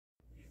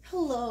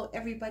Hello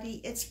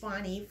everybody, it's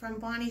Bonnie from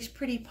Bonnie's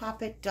Pretty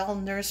Poppet Doll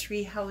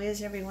Nursery. How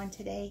is everyone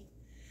today?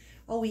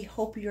 Oh, we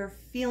hope you're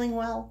feeling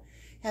well,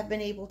 have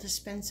been able to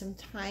spend some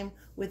time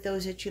with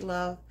those that you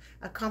love,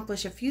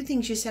 accomplish a few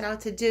things you set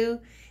out to do,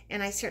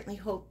 and I certainly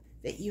hope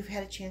that you've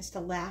had a chance to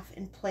laugh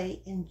and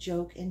play and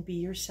joke and be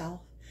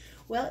yourself.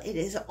 Well, it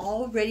is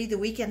already, the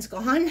weekend's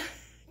gone,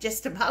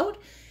 just about,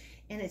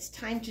 and it's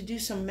time to do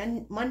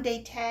some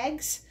Monday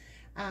tags.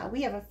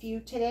 We have a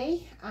few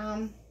today.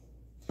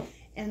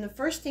 And the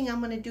first thing I'm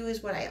going to do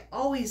is what I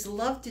always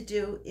love to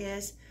do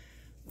is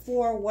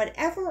for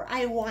whatever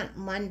I want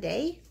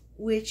Monday,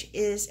 which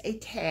is a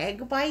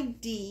tag by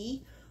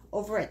Dee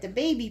over at the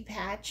Baby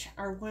Patch,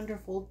 our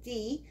wonderful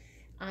Dee,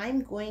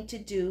 I'm going to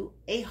do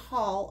a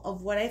haul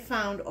of what I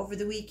found over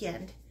the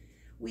weekend.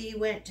 We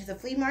went to the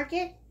flea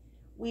market,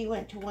 we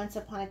went to Once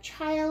Upon a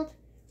Child,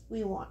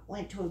 we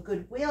went to a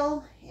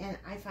Goodwill, and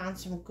I found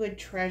some good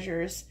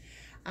treasures.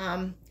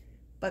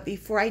 But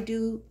before I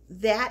do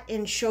that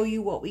and show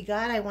you what we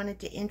got, I wanted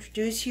to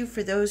introduce you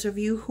for those of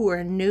you who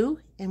are new,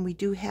 and we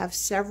do have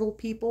several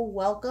people.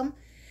 Welcome.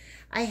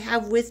 I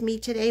have with me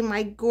today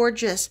my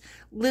gorgeous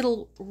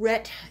little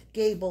Rhett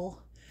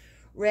Gable.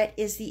 Rhett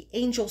is the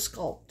Angel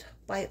Sculpt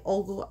by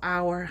Olga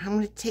Hour. I'm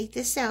going to take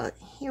this out.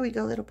 Here we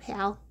go, little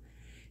pal.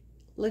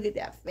 Look at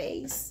that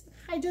face.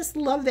 I just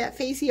love that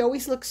face. He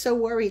always looks so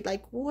worried,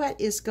 like,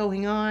 what is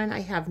going on?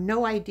 I have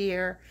no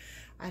idea.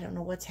 I don't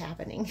know what's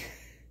happening.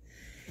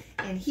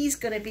 And he's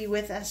going to be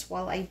with us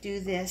while I do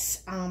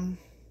this,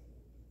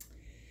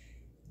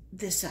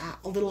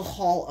 little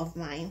haul of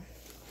mine.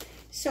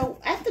 So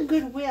at the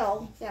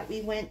Goodwill that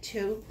we went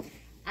to,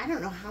 I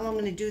don't know how I'm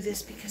going to do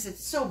this because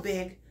it's so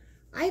big.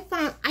 I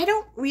found I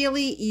don't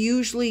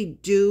usually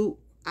do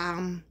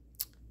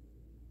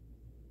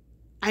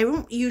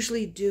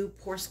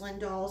porcelain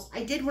dolls.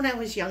 I did when I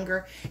was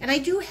younger, and I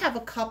do have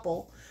a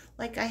couple.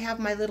 Like I have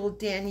my little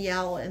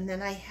Danielle, and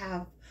then I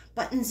have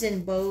Buttons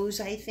and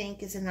Bows, I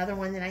think, is another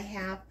one that I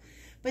have.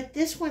 But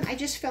this one, I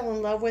just fell in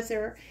love with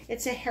her.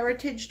 It's a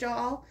heritage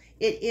doll.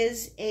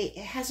 It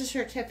has a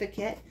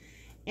certificate,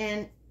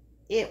 and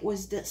it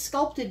was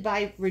sculpted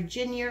by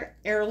Virginia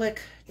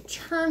Ehrlich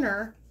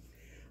Turner.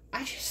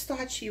 I just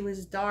thought she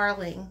was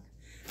darling.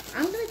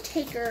 I'm going to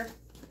take her,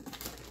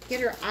 get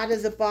her out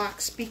of the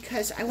box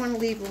because I want to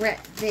leave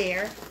Rhett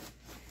there.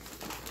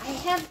 I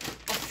have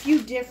a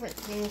few different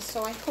things,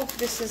 so I hope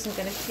this isn't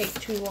going to take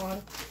too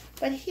long.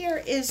 But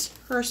here is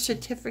her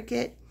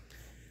certificate.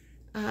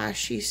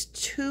 She's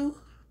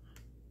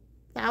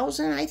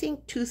 2000, I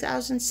think,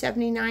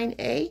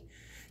 2079A.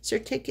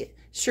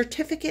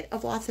 Certificate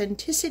of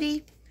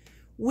Authenticity.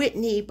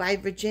 Whitney by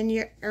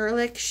Virginia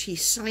Ehrlich. She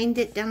signed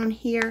it down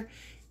here,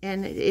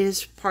 and it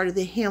is part of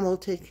the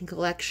Hamilton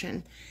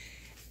collection.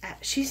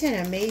 She's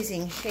in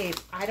amazing shape.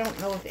 I don't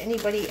know if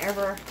anybody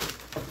ever,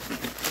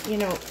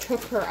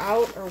 took her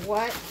out or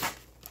what.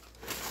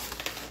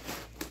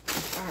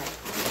 All right.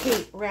 I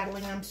hate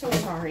rattling. I'm so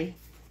sorry.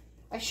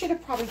 I should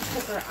have probably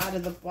took her out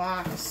of the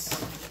box.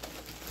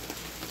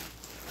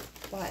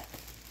 But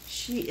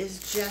she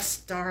is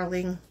just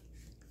darling.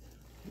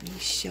 Let me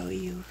show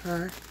you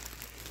her.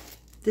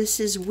 This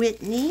is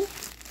Whitney.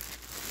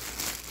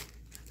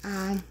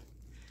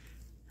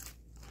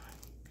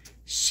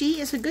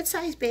 She is a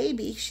good-sized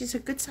baby. She's a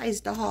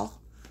good-sized doll.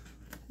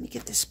 Let me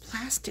get this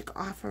plastic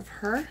off of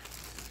her.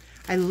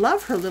 I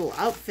love her little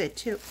outfit,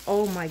 too.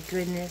 Oh, my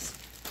goodness.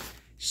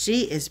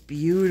 She is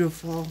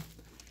beautiful.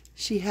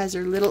 She has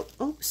her little,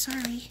 oh,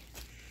 sorry.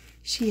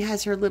 She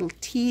has her little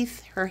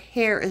teeth. Her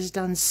hair is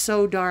done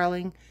so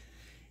darling.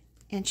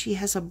 And she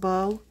has a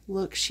bow.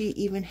 Look, she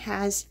even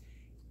has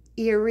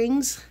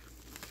earrings.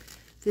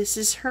 This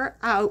is her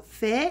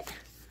outfit.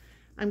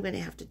 I'm going to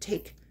have to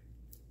take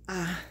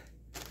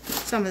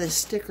some of the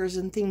stickers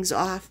and things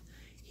off.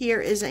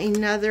 Here is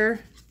the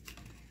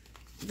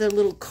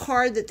little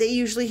card that they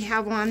usually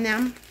have on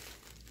them.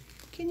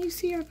 Can you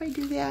see her if I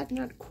do that?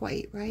 Not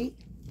quite, right?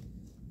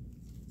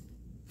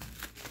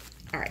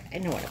 All right, I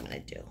know what I'm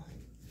going to do.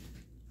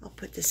 I'll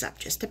put this up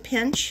just a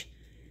pinch.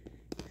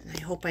 And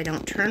I hope I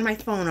don't turn my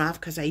phone off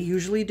because I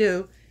usually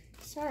do.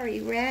 Sorry,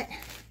 Rhett.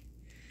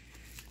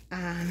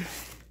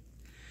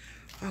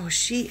 Oh,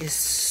 she is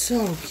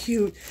so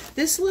cute.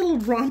 This little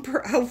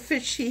romper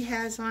outfit she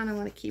has on, I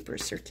want to keep her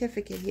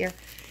certificate here.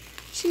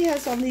 She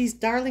has on these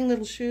darling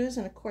little shoes,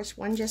 and of course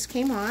one just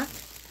came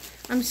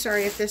off. I'm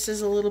sorry if this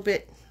is a little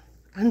bit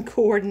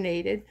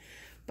uncoordinated,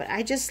 but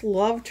I just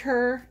loved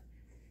her,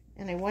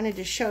 and I wanted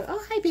to show,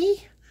 oh, hi,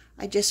 Bee.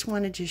 I just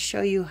wanted to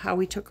show you how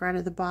we took her out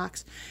of the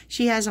box.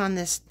 She has on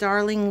this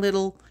darling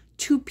little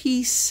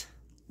two-piece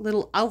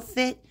little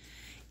outfit.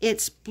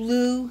 It's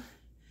blue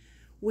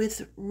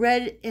with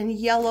red and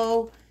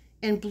yellow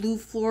and blue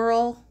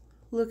floral.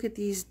 Look at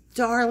these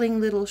darling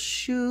little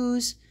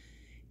shoes.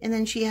 And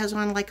then she has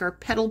on like her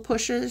pedal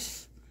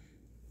pushers.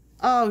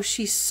 Oh,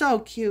 she's so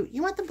cute.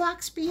 You want the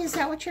box, Bee? Is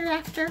that what you're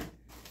after?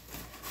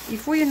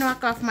 Before you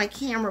knock off my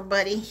camera,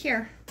 buddy.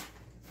 Here.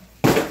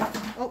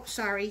 Oh,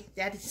 sorry.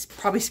 That is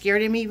probably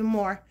scared him even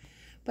more.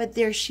 But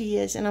there she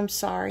is, and I'm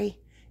sorry.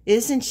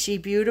 Isn't she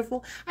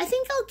beautiful? I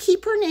think I'll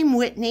keep her name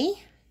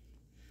Whitney.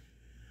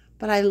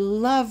 But I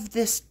love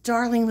this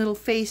darling little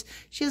face.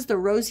 She has the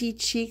rosy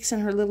cheeks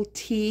and her little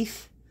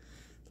teeth.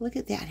 Look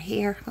at that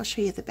hair. I'll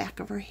show you the back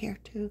of her hair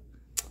too.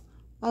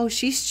 Oh,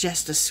 she's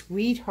just a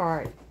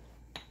sweetheart.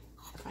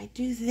 If I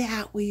do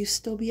that, will you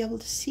still be able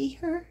to see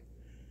her?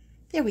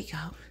 There we go.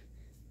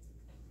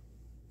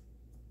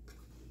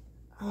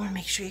 I want to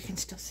make sure you can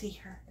still see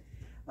her.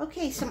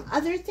 Okay, some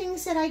other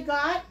things that I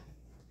got.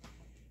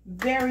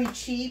 Very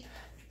cheap.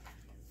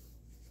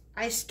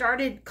 I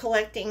started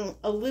collecting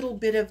a little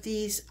bit of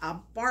these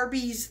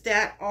Barbies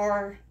that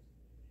are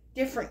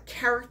different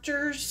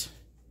characters.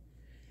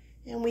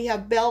 And we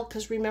have Belle,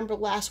 because remember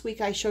last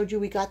week I showed you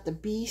we got the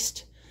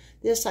Beast.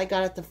 This I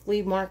got at the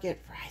flea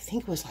market for, I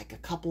think it was like a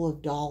couple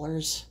of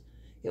dollars.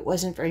 It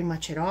wasn't very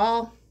much at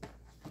all.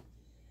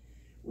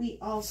 We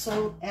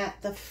also,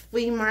 at the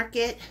flea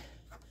market,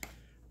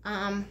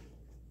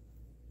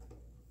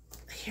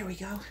 here we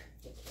go.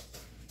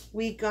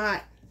 We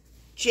got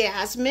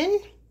Jasmine.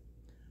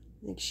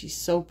 I think she's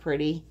so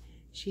pretty.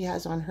 She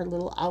has on her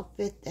little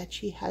outfit that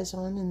she has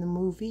on in the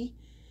movie.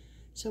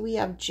 So we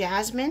have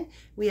Jasmine.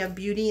 We have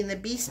Beauty and the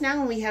Beast now.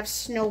 And we have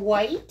Snow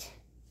White.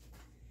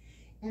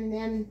 And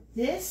then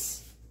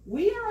this,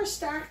 we are a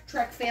Star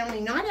Trek family.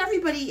 Not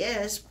everybody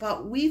is,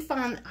 but we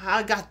found,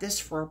 I got this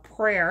for a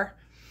prayer.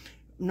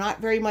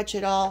 Not very much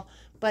at all.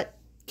 But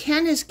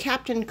Ken is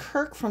Captain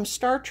Kirk from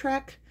Star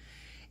Trek.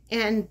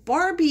 And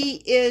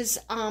Barbie is,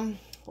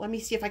 let me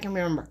see if I can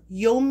remember,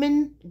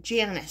 Yeoman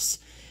Janice.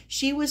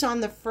 She was on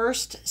the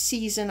first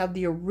season of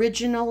the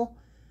original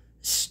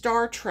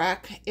Star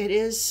Trek. It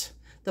is,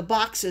 the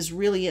box is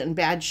really in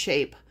bad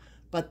shape,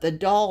 but the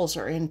dolls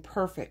are in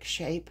perfect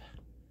shape.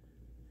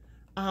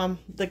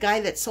 The guy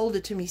that sold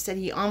it to me said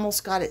he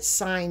almost got it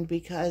signed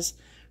because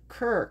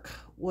Kirk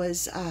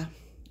was,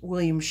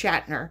 William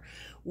Shatner,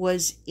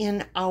 was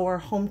in our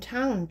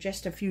hometown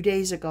just a few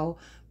days ago,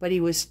 but he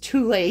was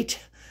too late,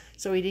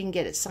 so he didn't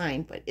get it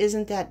signed. But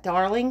isn't that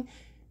darling?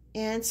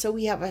 And so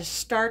we have a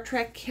Star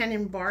Trek Ken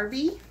and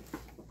Barbie.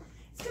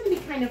 It's going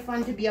to be kind of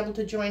fun to be able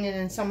to join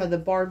in some of the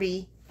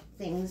Barbie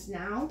things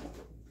now.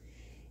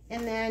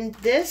 And then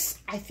this,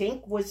 I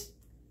think, was,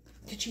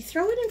 did she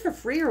throw it in for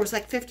free or was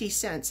like 50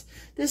 cents?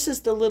 This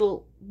is the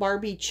little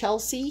Barbie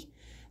Chelsea.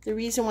 The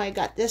reason why I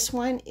got this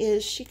one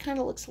is she kind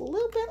of looks a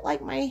little bit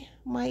like my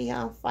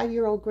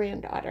 5-year-old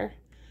granddaughter.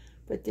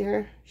 But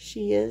there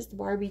she is, the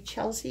Barbie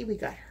Chelsea. We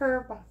got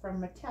her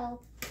from Mattel.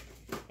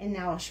 And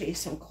now I'll show you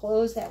some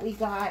clothes that we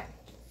got.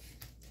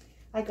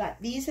 I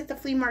got these at the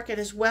flea market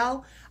as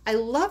well. I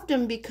loved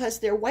them because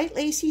they're white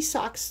lacy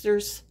socks.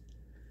 There's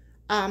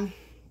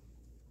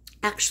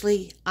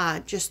actually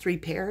just 3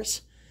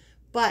 pairs.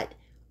 But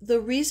the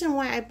reason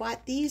why I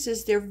bought these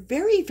is they're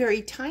very,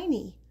 very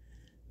tiny.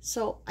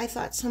 So I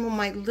thought some of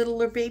my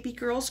littler baby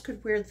girls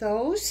could wear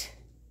those.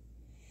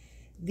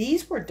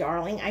 These were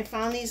darling. I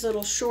found these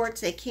little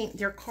shorts.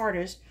 They're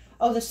Carters.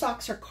 Oh, the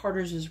socks are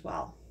Carters as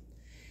well.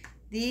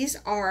 These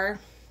are,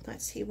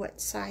 let's see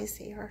what size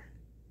they are.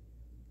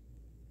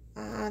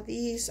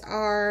 These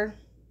are,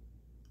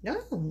 no,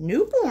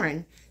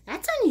 newborn.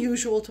 That's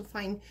unusual to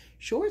find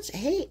shorts.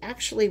 Hey,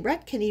 actually,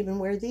 Rhett can even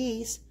wear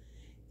these.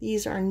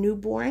 These are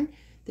newborn.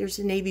 There's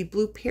a navy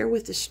blue pair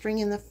with a string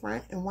in the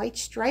front and white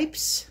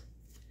stripes.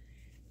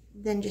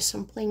 Then just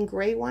some plain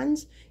gray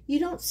ones. You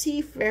don't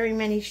see very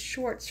many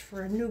shorts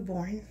for a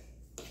newborn.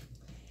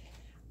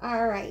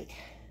 All right.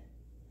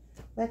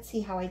 Let's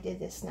see how I did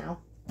this now.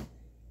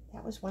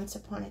 That was Once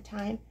Upon a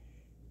Time.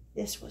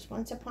 This was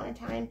Once Upon a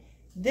Time.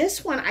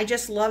 This one, I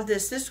just love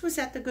this. This was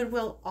at the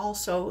Goodwill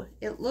also.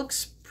 It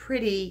looks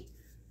pretty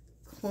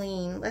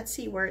clean. Let's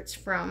see where it's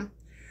from.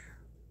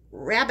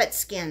 Rabbit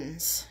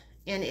Skins.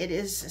 And it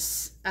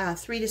is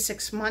 3 to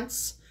 6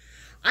 months.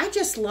 I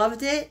just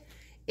loved it.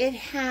 It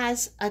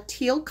has a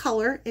teal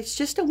color. It's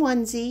just a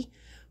onesie.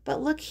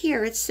 But look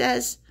here. It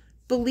says,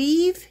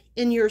 believe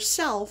in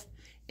yourself.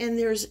 And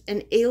there's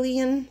an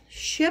alien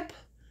ship.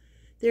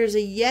 There's a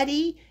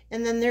Yeti.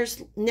 And then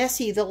there's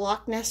Nessie, the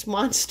Loch Ness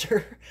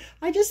Monster.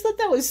 I just thought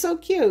that was so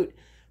cute.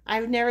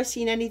 I've never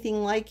seen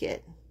anything like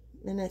it.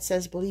 And it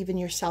says, believe in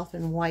yourself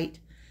in white.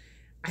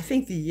 I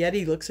think the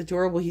Yeti looks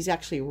adorable. He's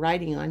actually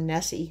riding on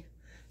Nessie.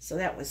 So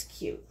that was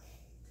cute.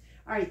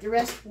 All right, the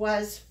rest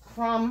was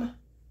from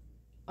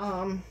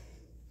Once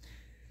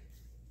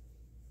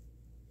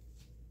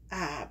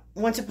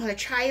Upon a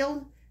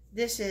Child.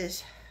 This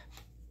is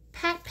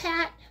Pat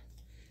Pat.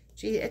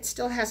 Gee, it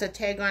still has a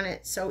tag on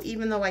it. So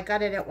even though I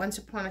got it at Once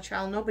Upon a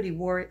Child, nobody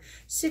wore it.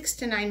 6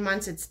 to 9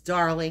 months. It's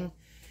darling.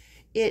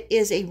 It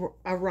is a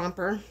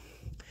romper.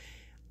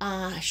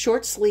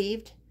 Short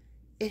sleeved.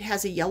 It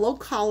has a yellow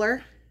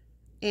collar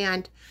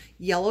and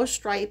yellow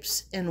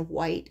stripes and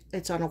white.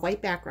 It's on a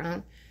white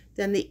background.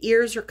 Then the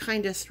ears are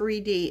kind of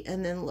 3D.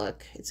 And then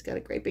look, it's got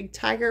a great big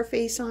tiger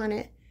face on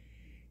it.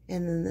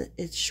 And then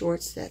it's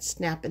shorts that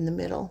snap in the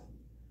middle.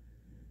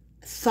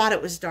 I thought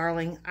it was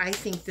darling. I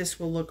think this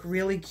will look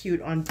really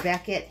cute on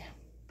Beckett,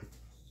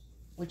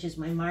 which is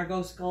my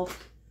Margot sculpt.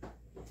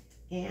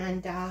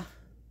 And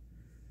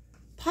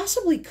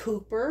possibly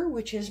Cooper,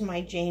 which is my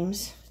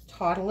James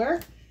toddler,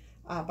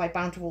 by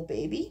Bountiful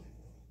Baby.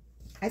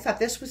 I thought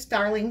this was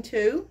darling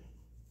too.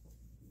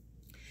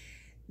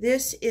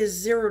 This is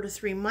 0 to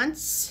 3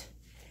 months.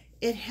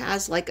 It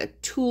has like a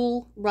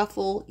tulle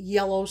ruffle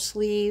yellow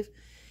sleeve.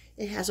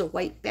 It has a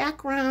white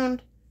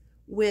background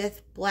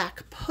with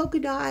black polka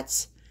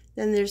dots.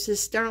 Then there's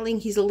this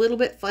darling, he's a little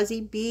bit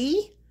fuzzy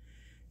bee.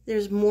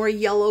 There's more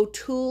yellow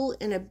tulle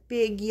and a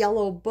big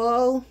yellow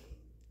bow.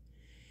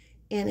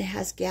 And it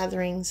has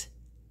gatherings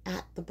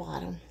at the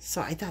bottom.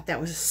 So I thought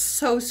that was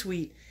so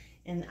sweet.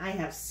 And I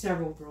have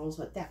several girls,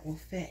 but that will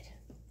fit.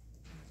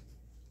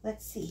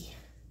 Let's see.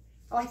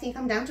 Oh, I think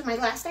I'm down to my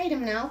last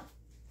item now.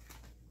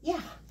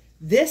 Yeah.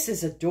 This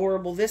is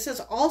adorable. This is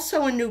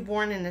also a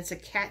newborn, and it's a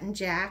Cat and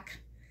Jack.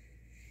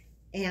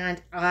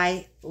 And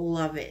I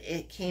love it.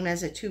 It came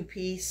as a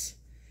 2-piece.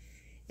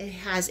 It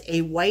has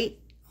a white,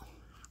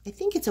 I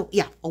think it's a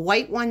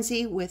white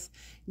onesie with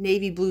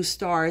navy blue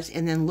stars.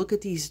 And then look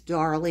at these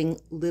darling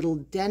little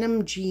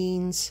denim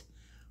jeans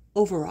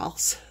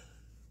overalls.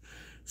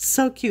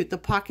 So cute. The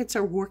pockets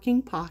are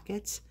working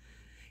pockets.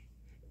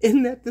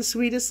 Isn't that the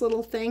sweetest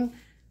little thing?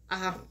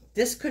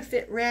 This could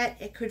fit Rhett.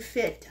 It could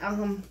fit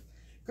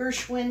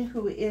Gershwin,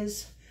 who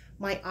is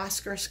my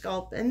Oscar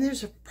sculpt, and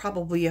there's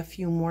probably a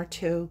few more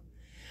too.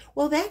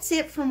 Well, that's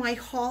it for my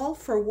haul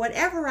for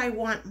Whatever I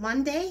Want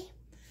Monday.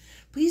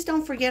 Please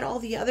don't forget all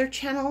the other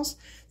channels.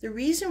 The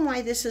reason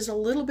why this is a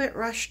little bit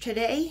rushed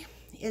today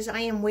is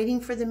I am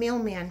waiting for the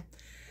mailman.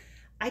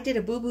 I did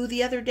a boo-boo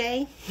the other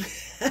day.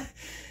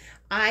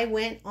 I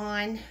went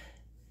on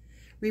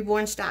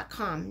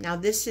reborns.com. Now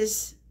this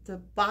is the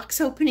box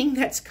opening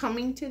that's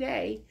coming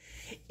today.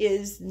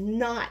 Is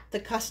not the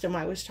custom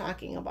I was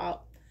talking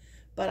about.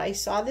 But I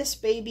saw this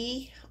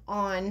baby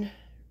on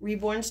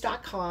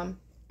reborns.com.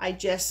 I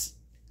just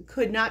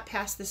could not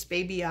pass this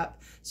baby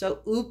up. So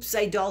oops,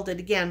 I dolled it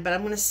again. But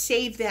I'm going to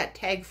save that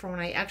tag for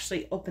when I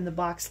actually open the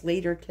box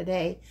later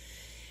today.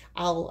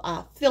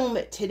 I'll film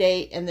it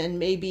today, and then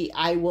maybe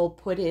I will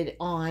put it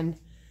on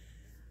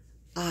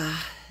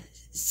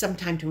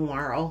sometime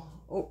tomorrow,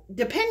 or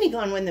depending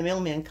on when the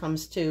mailman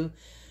comes to.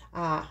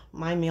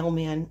 My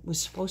mailman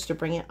was supposed to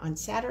bring it on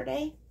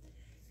Saturday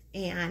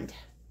and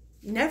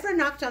never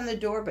knocked on the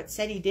door, but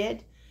said he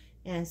did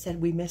and said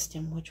we missed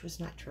him, which was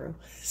not true.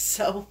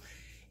 So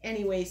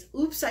anyways,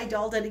 oops, I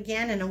dolled it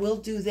again, and I will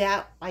do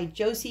that by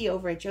Josie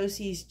over at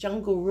Josie's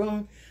Jungle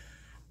Room.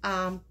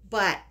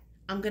 But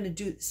I'm going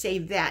to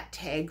save that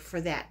tag for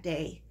that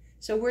day.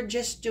 So we're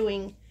just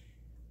doing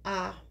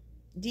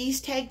Dee's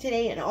tag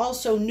today, and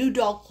also new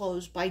doll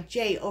clothes by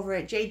Jay over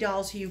at J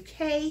Dolls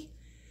UK.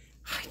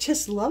 I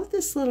just love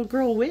this little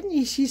girl,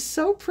 Whitney. She's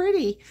so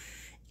pretty.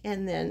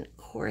 And then, of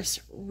course,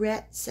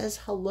 Rhett says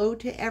hello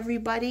to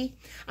everybody.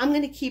 I'm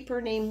going to keep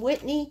her name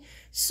Whitney.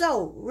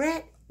 So,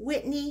 Rhett,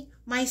 Whitney,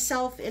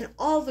 myself, and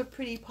all the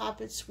pretty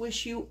poppets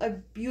wish you a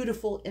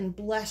beautiful and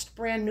blessed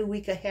brand new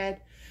week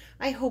ahead.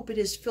 I hope it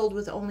is filled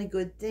with only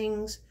good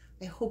things.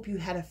 I hope you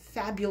had a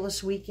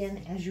fabulous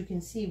weekend. As you can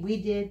see, we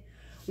did.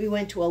 We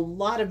went to a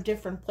lot of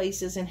different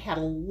places and had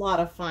a lot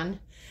of fun.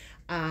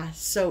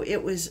 So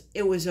it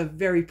was a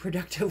very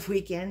productive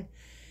weekend.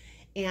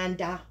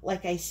 And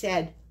like I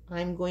said,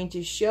 I'm going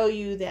to show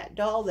you that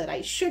doll that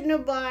I shouldn't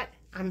have bought.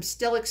 I'm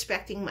still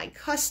expecting my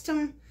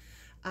custom.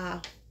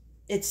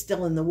 It's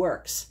still in the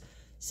works.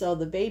 So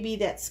the baby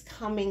that's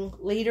coming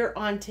later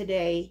on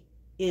today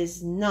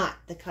is not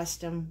the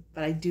custom,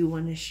 but I do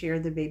want to share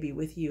the baby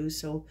with you.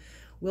 So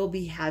we'll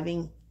be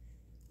having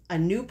a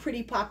new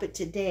pretty poppet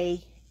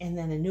today, and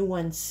then a new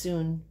one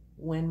soon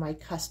when my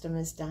custom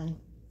is done.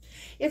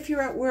 If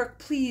you're at work,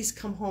 please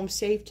come home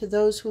safe to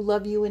those who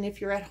love you. And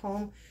if you're at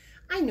home,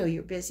 I know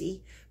you're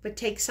busy, but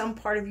take some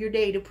part of your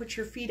day to put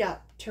your feet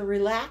up, to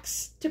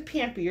relax, to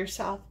pamper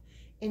yourself.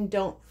 And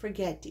don't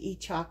forget to eat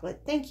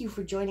chocolate. Thank you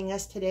for joining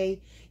us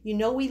today. You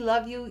know we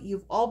love you.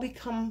 You've all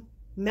become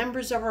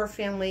members of our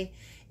family,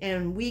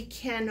 and we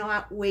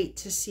cannot wait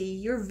to see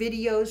your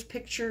videos,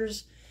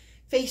 pictures,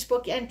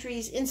 Facebook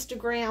entries,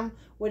 Instagram,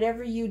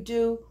 whatever you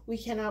do. We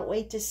cannot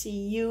wait to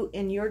see you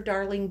and your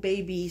darling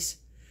babies.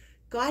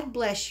 God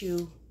bless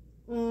you.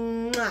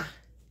 Mwah.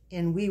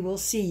 And we will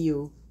see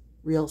you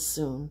real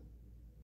soon.